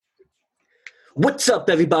What's up,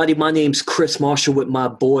 everybody? My name's Chris Marshall with my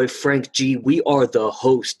boy Frank G. We are the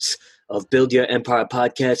hosts of Build Your Empire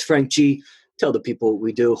podcast. Frank G, tell the people what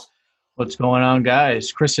we do. What's going on,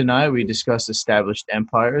 guys? Chris and I, we discuss established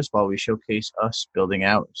empires while we showcase us building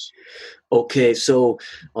ours. Okay, so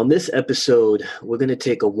on this episode, we're going to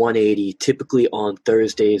take a 180. Typically on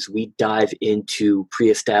Thursdays, we dive into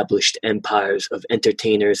pre-established empires of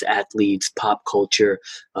entertainers, athletes, pop culture,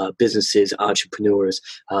 businesses, entrepreneurs.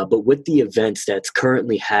 But with the events that's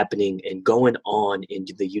currently happening and going on in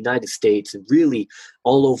the United States and really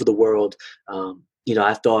all over the world,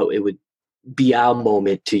 I thought it would be our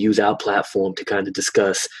moment to use our platform to kind of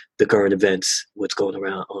discuss the current events, what's going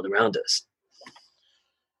on around us.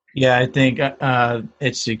 Yeah, I think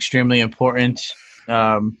it's extremely important,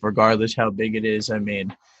 regardless how big it is. I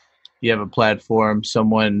mean, you have a platform,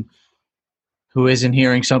 someone who isn't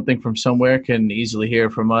hearing something from somewhere can easily hear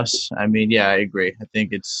from us. I mean, yeah, I agree. I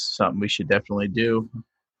think it's something we should definitely do.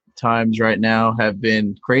 Times right now have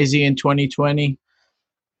been crazy in 2020.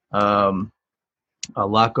 A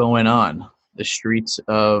lot going on. The streets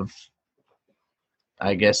of,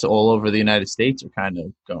 I guess, all over the United States are kind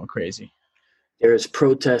of going crazy. There is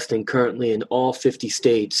protesting currently in all 50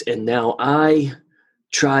 states, and now I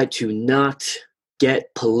try to not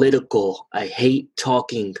get political. I hate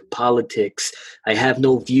talking politics. I have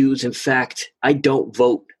no views. In fact, I don't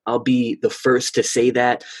vote. I'll be the first to say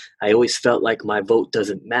that. I always felt like my vote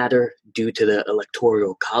doesn't matter due to the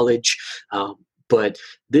Electoral College, but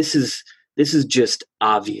this is just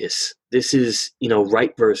obvious. This is,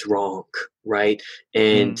 right versus wrong, right?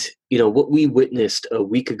 And, what we witnessed a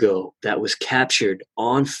week ago that was captured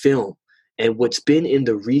on film and what's been in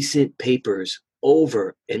the recent papers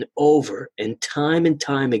over and over and time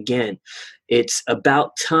again, it's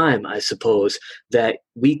about time, I suppose, that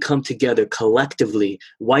we come together collectively,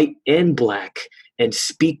 white and black, and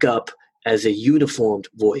speak up as a uniformed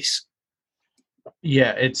voice.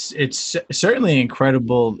 Yeah, it's certainly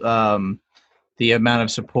incredible. The amount of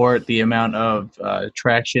support, the amount of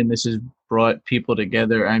traction this has brought people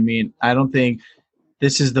together. I mean, I don't think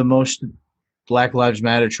this is the most Black Lives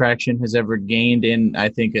Matter traction has ever gained in, I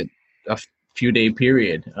think, a few day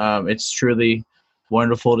period. It's truly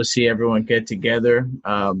wonderful to see everyone get together.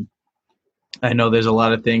 I know there's a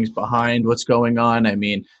lot of things behind what's going on. I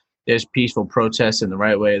mean, there's peaceful protests in the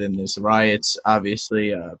right way, then there's riots,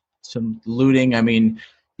 obviously, some looting. I mean,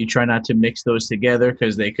 you try not to mix those together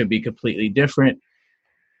because they could be completely different.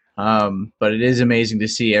 But it is amazing to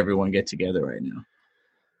see everyone get together right now.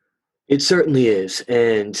 It certainly is.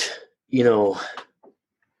 And,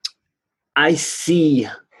 I see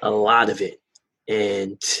a lot of it.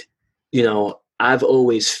 And, I've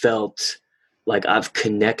always felt like I've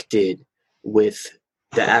connected with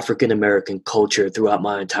the African American culture throughout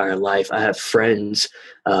my entire life. I have friends,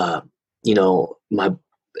 my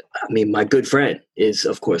good friend is,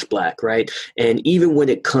 of course, black, right? And even when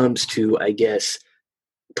it comes to, I guess,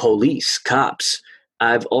 police, cops,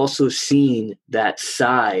 I've also seen that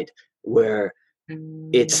side where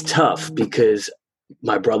it's tough because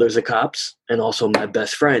my brothers are cops and also my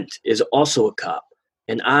best friend is also a cop.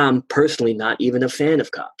 And I'm personally not even a fan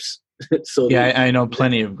of cops. So yeah, I know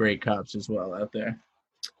plenty of great cops as well out there.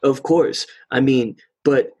 Of course. I mean,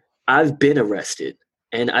 but I've been arrested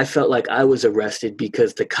and I felt like I was arrested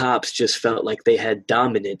because the cops just felt like they had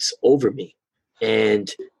dominance over me and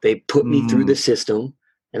they put me through the system.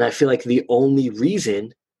 And I feel like the only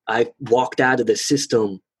reason I walked out of the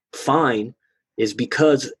system fine is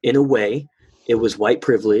because, in a way, it was white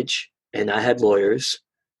privilege and I had lawyers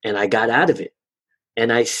and I got out of it.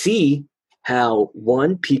 And I see how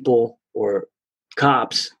people or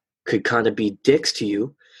cops could kind of be dicks to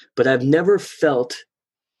you, but I've never felt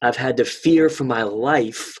I've had to fear for my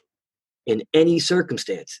life in any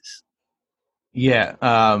circumstances. Yeah,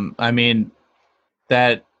 I mean,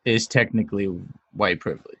 that is technically white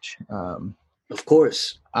privilege. Of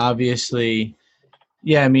course. Obviously,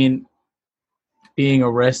 yeah, I mean, being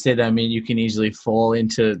arrested, I mean, you can easily fall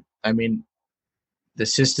into, I mean, the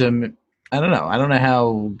system. I don't know. I don't know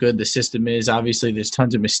how good the system is. Obviously, there's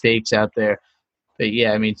tons of mistakes out there. But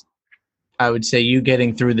yeah, I mean, I would say you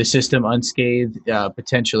getting through the system unscathed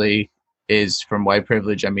potentially is from white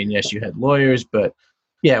privilege. I mean, yes, you had lawyers, but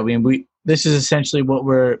yeah, I mean, this is essentially what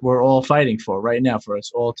we're all fighting for right now, for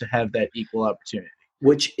us all to have that equal opportunity.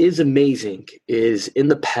 Which is amazing is in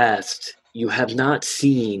the past, you have not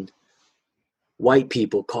seen white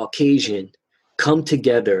people, Caucasian, come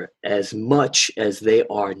together as much as they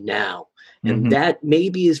are now. And that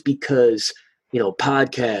maybe is because,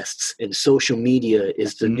 podcasts and social media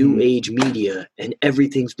is the new age media and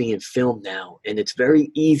everything's being filmed now. And it's very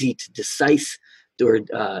easy to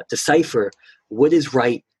decipher what is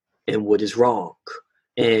right and what is wrong.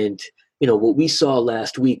 And what we saw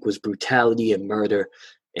last week was brutality and murder,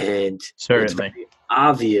 and it's Certainly. very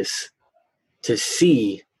obvious to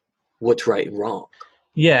see what's right and wrong.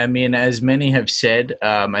 Yeah, I mean, as many have said,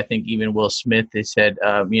 I think even Will Smith, they said,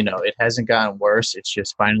 it hasn't gotten worse. It's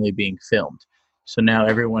just finally being filmed. So now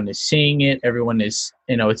everyone is seeing it. Everyone is,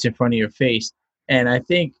 it's in front of your face. And I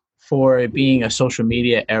think for it being a social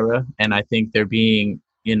media era, and I think there being,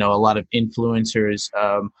 a lot of influencers,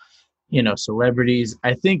 celebrities,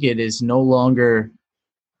 I think it is no longer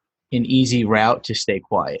an easy route to stay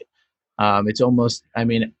quiet. It's almost,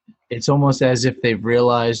 it's almost as if they've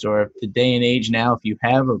realized, or if the day and age now, if you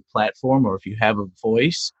have a platform or if you have a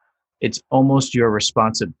voice, it's almost your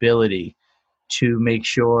responsibility to make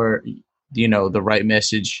sure, the right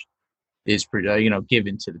message is,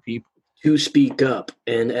 given to the people. To speak up.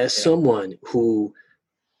 And as someone who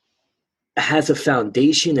has a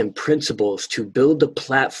foundation and principles to build a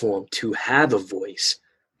platform to have a voice,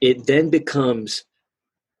 it then becomes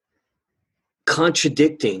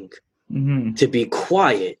contradicting to be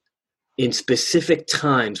quiet in specific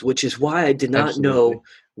times, which is why I did not know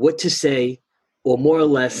what to say, or more or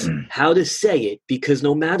less how to say it, because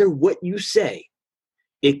no matter what you say,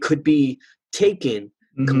 it could be taken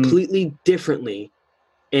completely differently.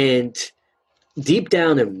 And deep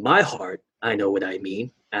down in my heart, I know what I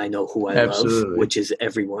mean. I know who I love, which is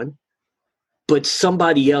everyone. But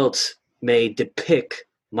somebody else may depict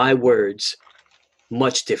my words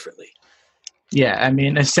much differently. Yeah, I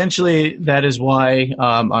mean, essentially, that is why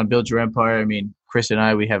on Build Your Empire, I mean, Chris and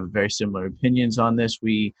I, we have very similar opinions on this.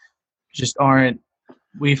 We just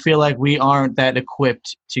we feel like we aren't that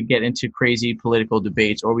equipped to get into crazy political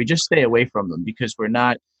debates, or we just stay away from them because we're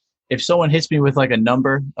not. If someone hits me with like a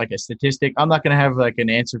number, like a statistic, I'm not going to have like an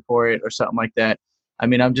answer for it or something like that. I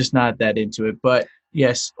mean, I'm just not that into it. But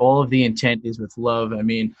yes, all of the intent is with love. I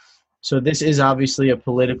mean, so this is obviously a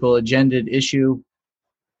political agendaed issue,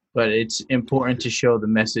 but it's important to show the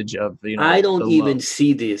message of, I don't even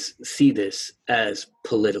see this as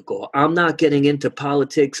political. I'm not getting into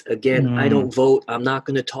politics. Again, I don't vote. I'm not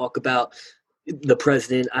going to talk about the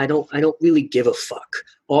president. I don't really give a fuck.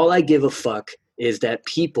 All I give a fuck is that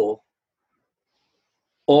people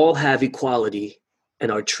all have equality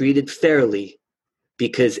and are treated fairly,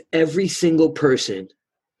 because every single person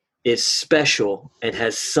is special and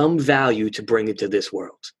has some value to bring into this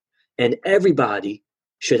world. And everybody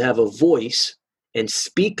should have a voice and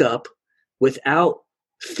speak up without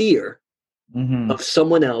fear of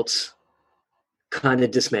someone else kind of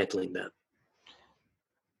dismantling them.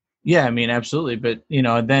 Yeah, I mean, absolutely. But,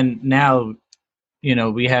 then now,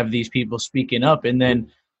 we have these people speaking up, and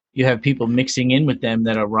then you have people mixing in with them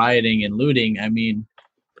that are rioting and looting. I mean,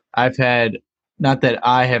 I've had, not that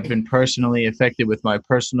I have been personally affected with my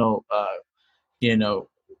personal,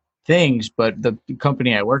 things, but the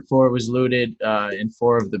company I work for was looted in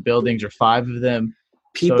 4 of the buildings, or 5 of them.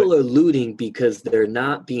 People are looting because they're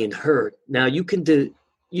not being heard. Now you can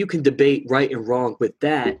debate right and wrong with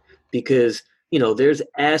that, because there's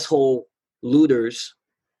asshole looters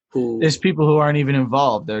there's people who aren't even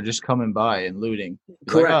involved. They're just coming by and looting.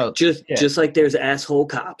 Correct. Like, just like there's asshole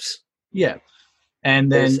cops. Yeah.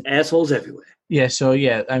 And then there's assholes everywhere. Yeah. So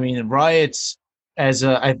yeah, I mean, riots, as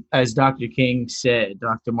Dr. King said,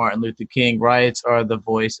 Dr. Martin Luther King, riots are the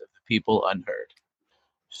voice of the people unheard.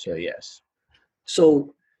 So yes.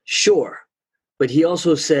 So sure, but he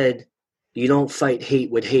also said, you don't fight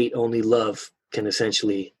hate with hate. Only love can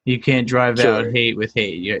essentially. You can't drive out hate with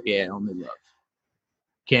hate. Yeah, only love.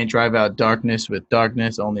 Can't drive out darkness with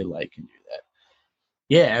darkness. Only light can do that.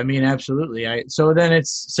 Yeah, I mean, absolutely. So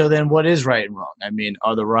then what is right and wrong? I mean,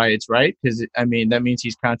 are the riots right? Because I mean, that means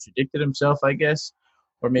he's contradicted himself, I guess,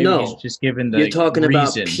 or maybe he's just given the. You're talking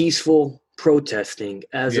reason. About peaceful protesting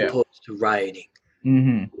as opposed to rioting.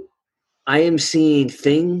 Mm-hmm. I am seeing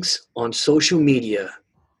things on social media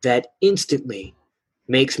that instantly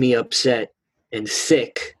makes me upset and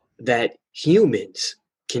sick that humans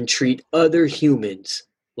can treat other humans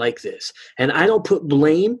like this. And I don't put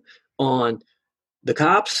blame on the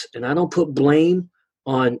cops, and I don't put blame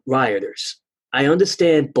on rioters. I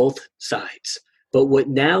understand both sides. But what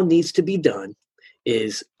now needs to be done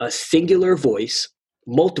is a singular voice,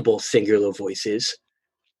 multiple singular voices,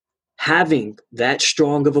 having that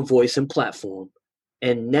strong of a voice and platform,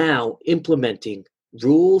 and now implementing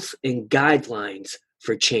rules and guidelines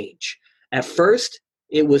for change. At first,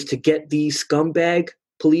 it was to get these scumbag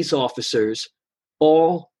police officers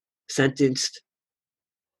all sentenced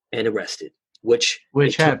and arrested, which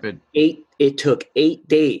happened. It took 8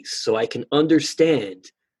 days, so I can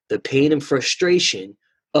understand the pain and frustration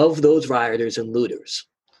of those rioters and looters.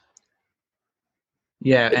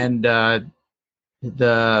 Yeah, and the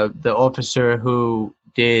officer who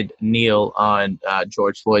did kneel on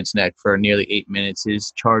George Floyd's neck for nearly 8 minutes,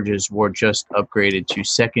 his charges were just upgraded to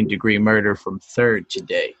second-degree murder from third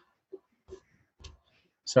today.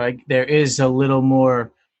 So there is a little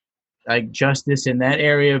more justice in that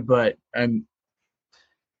area, but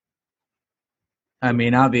I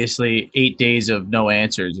mean, obviously, 8 days of no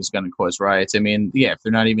answers is going to cause riots. I mean, yeah, if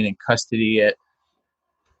they're not even in custody yet,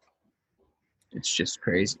 it's just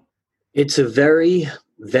crazy. It's a very,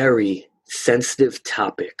 very sensitive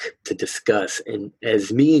topic to discuss. And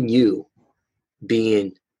as me and you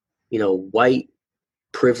being, white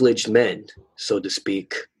privileged men, so to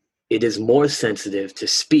speak, it is more sensitive to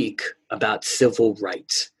speak about civil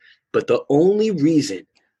rights. But the only reason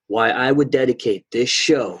why I would dedicate this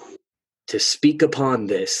show to speak upon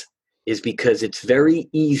this is because it's very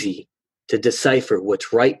easy to decipher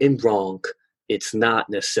what's right and wrong. It's not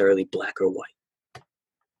necessarily black or white.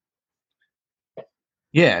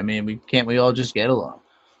 Yeah, I mean, we all just get along?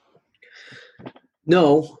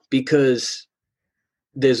 No, because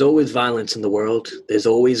there's always violence in the world. There's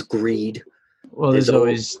always greed. Well, there's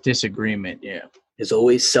always disagreement, yeah. There's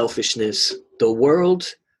always selfishness. The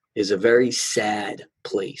world is a very sad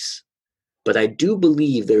place. But I do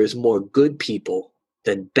believe there is more good people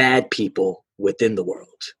than bad people within the world.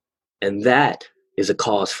 And that is a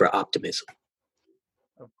cause for optimism.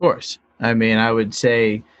 Of course. I mean, I would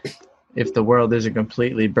say if the world isn't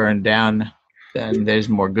completely burned down, then there's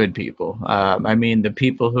more good people. I mean, the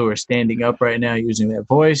people who are standing up right now using their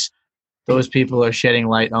voice, those people are shedding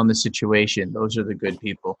light on the situation. Those are the good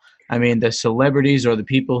people. I mean, the celebrities or the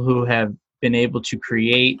people who have been able to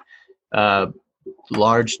create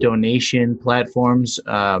large donation platforms,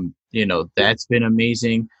 that's been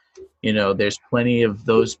amazing. There's plenty of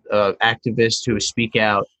those activists who speak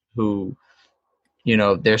out, who,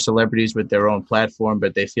 they're celebrities with their own platform,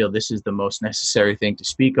 but they feel this is the most necessary thing to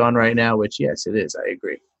speak on right now, which, yes, it is. I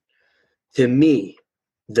agree. To me,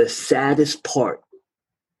 the saddest part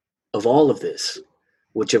of all of this,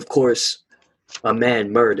 which, of course, a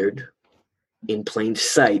man murdered in plain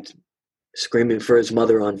sight, screaming for his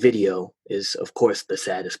mother on video, is, of course, the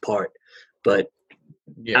saddest part. But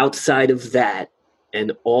outside of that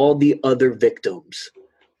and all the other victims,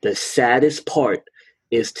 the saddest part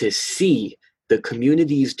is to see the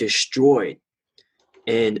communities destroyed,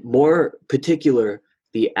 and more particular,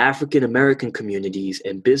 the African American communities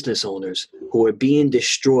and business owners who are being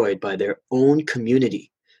destroyed by their own community,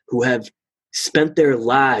 who have spent their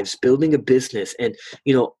lives building a business. And,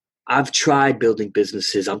 I've tried building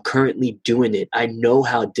businesses. I'm currently doing it. I know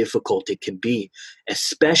how difficult it can be,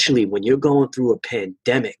 especially when you're going through a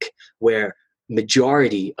pandemic where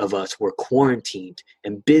majority of us were quarantined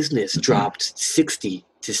and business dropped 60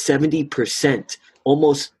 to 70%,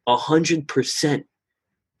 almost 100%,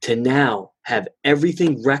 to now have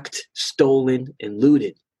everything wrecked, stolen, and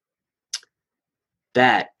looted.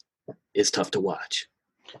 That is tough to watch.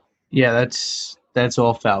 Yeah, that's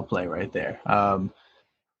all foul play right there.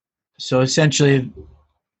 So essentially,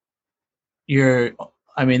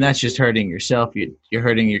 that's just hurting yourself. You're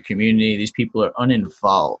hurting your community. These people are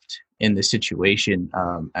uninvolved in the situation.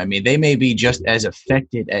 They may be just as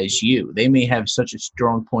affected as you. They may have such a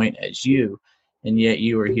strong point as you, and yet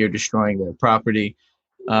you are here destroying their property.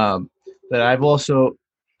 But I've also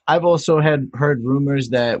heard rumors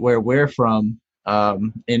that where we're from,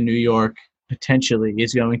 in New York, potentially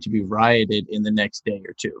is going to be rioted in the next day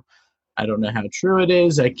or two. I don't know how true it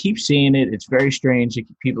is. I keep seeing it. It's very strange.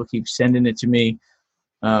 People keep sending it to me.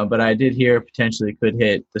 But I did hear potentially could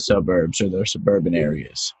hit the suburbs or the suburban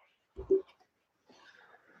areas.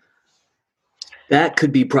 That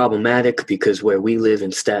could be problematic because where we live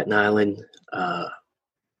in Staten Island,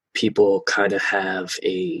 people kind of have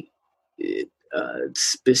a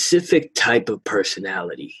specific type of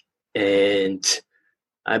personality. And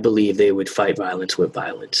I believe they would fight violence with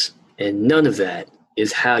violence. And none of that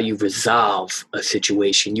is how you resolve a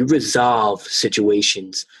situation. You resolve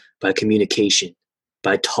situations by communication,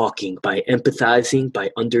 by talking, by empathizing, by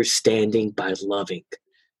understanding, by loving.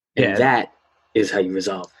 And that is how you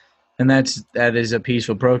resolve. And that is a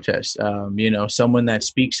peaceful protest. Someone that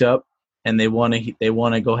speaks up and they want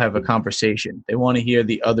to go have a conversation. They want to hear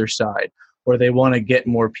the other side, or they want to get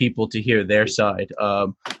more people to hear their side.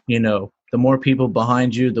 The more people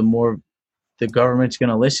behind you, the more the government's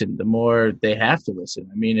going to listen, the more they have to listen.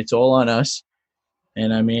 I mean, it's all on us.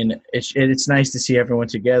 And I mean, it's nice to see everyone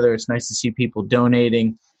together. It's nice to see people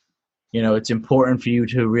donating. It's important for you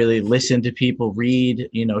to really listen to people, read,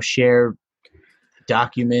 share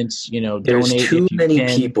documents, There's donate too if you many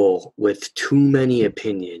can. people with too many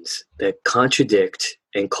opinions that contradict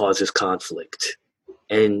and causes conflict.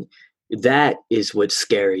 And that is what's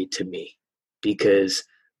scary to me, because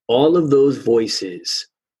all of those voices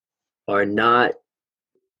are not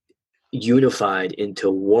unified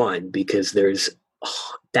into one, because there's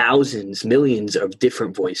thousands, millions of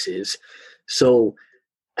different voices. So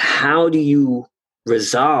how do you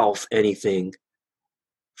resolve anything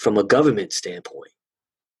from a government standpoint?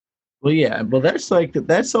 Well, yeah, well, that's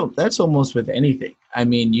almost with anything. I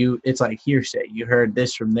mean, it's like hearsay. You heard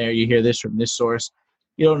this from there, you hear this from this source.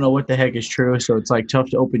 You don't know what the heck is true, so it's like tough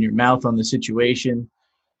to open your mouth on the situation.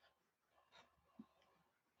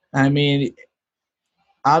 I mean,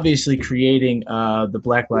 obviously creating the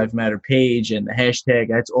Black Lives Matter page and the hashtag,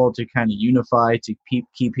 that's all to kind of unify, to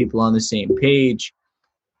keep people on the same page.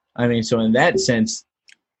 I mean, so in that sense,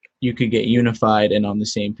 you could get unified and on the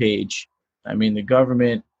same page. I mean, the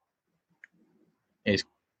government is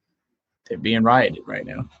they're being rioted right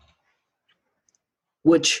now.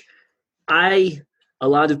 Which a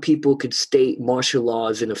lot of people could state martial law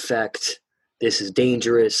is in effect. This is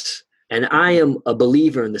dangerous. And I am a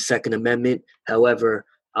believer in the Second Amendment. However,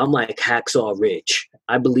 I'm like Hacksaw Ridge.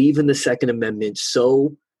 I believe in the Second Amendment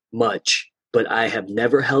so much, but I have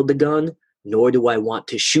never held a gun, nor do I want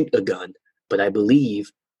to shoot a gun. But I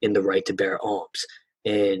believe in the right to bear arms.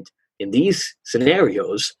 And in these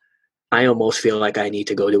scenarios, I almost feel like I need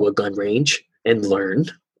to go to a gun range and learn,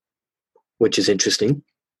 which is interesting.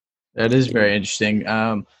 That is very interesting.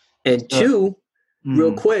 And two,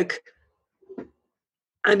 real quick,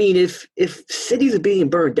 I mean, if cities are being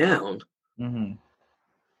burned down,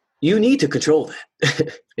 you need to control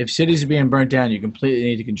that. If cities are being burnt down, you completely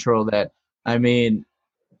need to control that. I mean,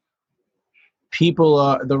 people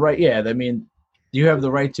are the right. Yeah, I mean, you have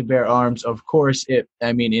the right to bear arms. Of course,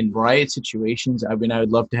 in riot situations, I mean, I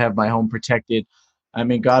would love to have my home protected. I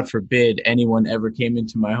mean, God forbid anyone ever came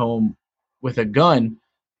into my home with a gun.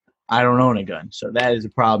 I don't own a gun, so that is a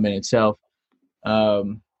problem in itself.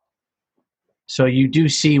 So you do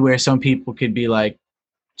see where some people could be like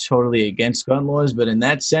totally against gun laws, but in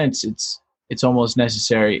that sense, it's almost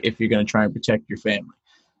necessary if you're going to try and protect your family.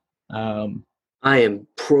 I am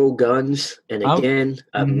pro guns, and again,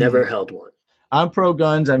 I've never held one. I'm pro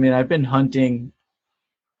guns. I mean, I've been hunting.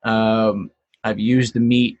 I've used the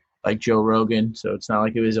meat like Joe Rogan, so it's not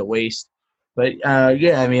like it was a waste. But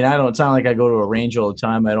yeah, I mean, it's not like I go to a range all the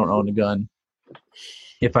time. I don't own a gun.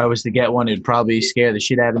 If I was to get one, it'd probably scare the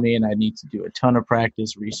shit out of me, and I'd need to do a ton of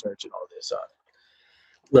practice, research, and all this.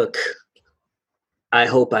 Look, I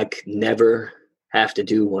hope I could never have to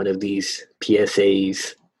do one of these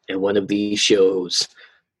PSAs and one of these shows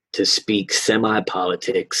to speak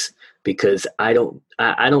semi-politics, because I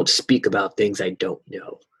don't speak about things I don't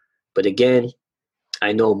know. But again,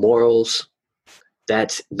 I know morals.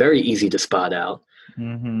 That's very easy to spot out.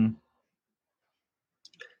 Mm-hmm.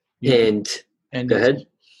 And go ahead.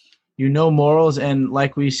 You know morals, and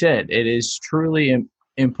like we said, it is truly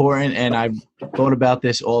important, and I've thought about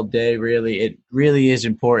this all day. Really, it really is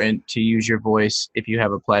important to use your voice if you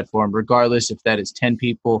have a platform, regardless if that is 10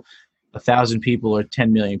 people, 1,000 people, or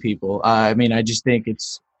 10 million people. I mean, I just think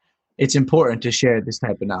it's important to share this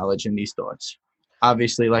type of knowledge and these thoughts.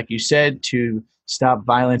 Obviously, like you said, to stop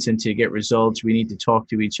violence and to get results, we need to talk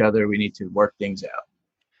to each other. We need to work things out.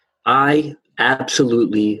 I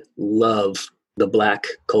absolutely love the Black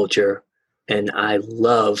culture, and I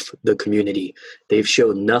love the community. They've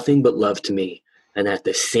shown nothing but love to me. And at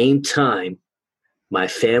the same time, my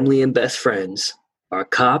family and best friends are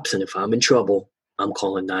cops, and if I'm in trouble, I'm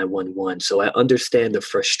calling 911. So I understand the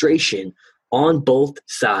frustration on both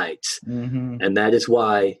sides. Mm-hmm. And that is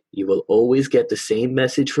why you will always get the same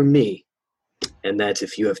message from me. And that's,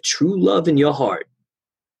 if you have true love in your heart,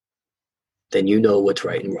 then you know what's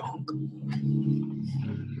right and wrong.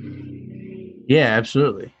 Yeah,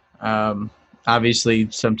 absolutely. Obviously,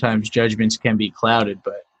 sometimes judgments can be clouded,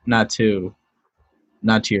 but not to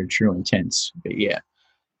your true intents. But yeah,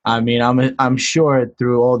 I mean, I'm sure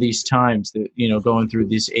through all these times that, going through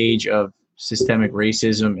this age of systemic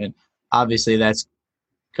racism, and obviously that's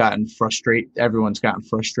gotten everyone's gotten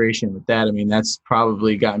frustration with that. I mean, that's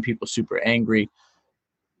probably gotten people super angry.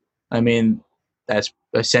 I mean, that's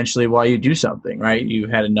essentially why you do something, right? You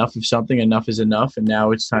had enough of something, enough is enough, and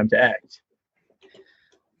now it's time to act.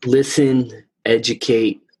 Listen,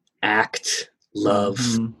 educate, act, love.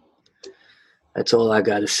 Mm-hmm. That's all I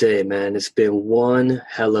got to say, man. It's been one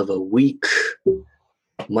hell of a week.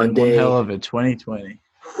 Monday. One hell of a 2020.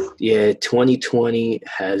 Yeah, 2020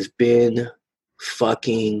 has been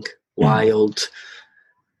fucking wild.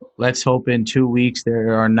 let's hope in 2 weeks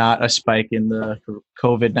there are not a spike in the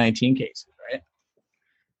COVID-19 cases, right?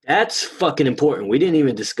 That's fucking important. We didn't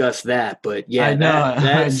even discuss that, but I yeah, know.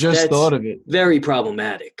 I just that's thought of it. very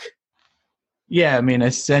problematic. Yeah, I mean,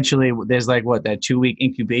 essentially, there's like that 2 week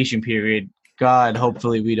incubation period. God,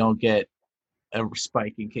 hopefully, we don't get a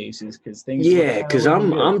spike in cases because things were Yeah, kind of because looking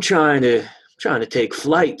good. I'm trying to take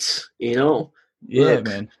flights. Yeah, Look,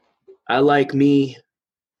 man. I like me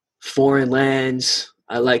foreign lands.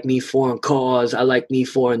 I like me foreign cars. I like me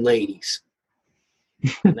foreign ladies,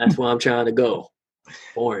 and that's where I'm trying to go.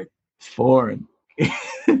 Foreign. Foreign.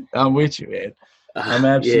 I'm with you, man. I'm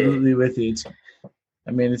Yeah. absolutely with you.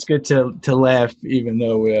 It's good to laugh, even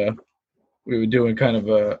though we were doing kind of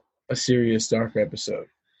a serious, dark episode.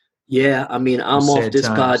 Yeah, I mean, With I'm off sad this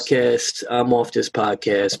times.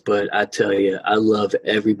 podcast. But I tell you, I love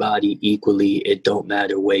everybody equally. It don't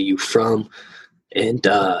matter where you from, and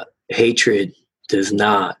hatred does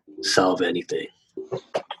not solve anything.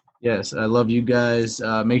 Yes, I love you guys.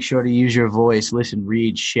 Make sure to use your voice. Listen,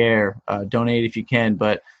 read, share, donate if you can.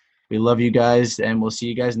 But we love you guys, and we'll see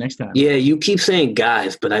you guys next time. Yeah, you keep saying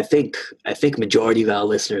guys, but I think majority of our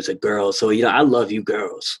listeners are girls. So I love you,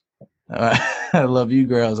 girls. I love you,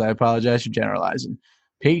 girls. I apologize for generalizing.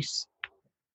 Peace.